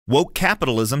Woke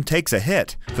capitalism takes a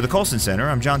hit. For the Colson Center,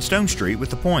 I'm John Stonestreet with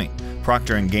The Point.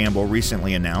 Proctor and Gamble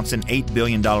recently announced an $8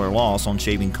 billion loss on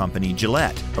shaving company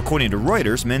Gillette. According to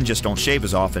Reuters, men just don't shave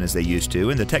as often as they used to,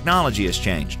 and the technology has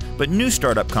changed. But new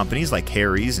startup companies like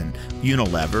Harry's and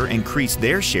Unilever increased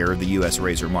their share of the U.S.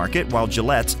 razor market, while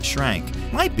Gillette's shrank.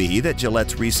 Might be that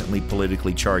Gillette's recently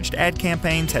politically charged ad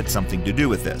campaigns had something to do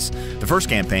with this. The first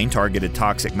campaign targeted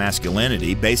toxic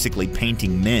masculinity, basically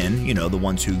painting men, the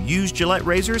ones who use Gillette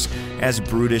razors, as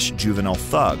brutish juvenile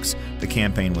thugs. The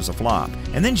campaign was a flop.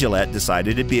 And then Gillette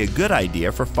decided it'd be a good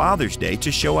idea for Father's Day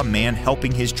to show a man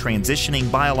helping his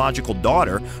transitioning biological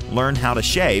daughter learn how to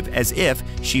shave as if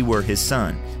she were his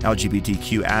son.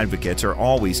 LGBTQ advocates are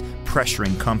always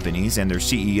pressuring companies and their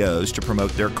CEOs to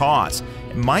promote their cause.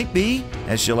 It might be,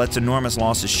 as Gillette's enormous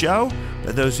losses show,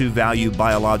 that those who value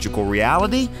biological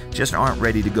reality just aren't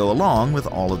ready to go along with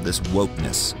all of this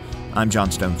wokeness. I'm John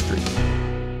Stonestreet.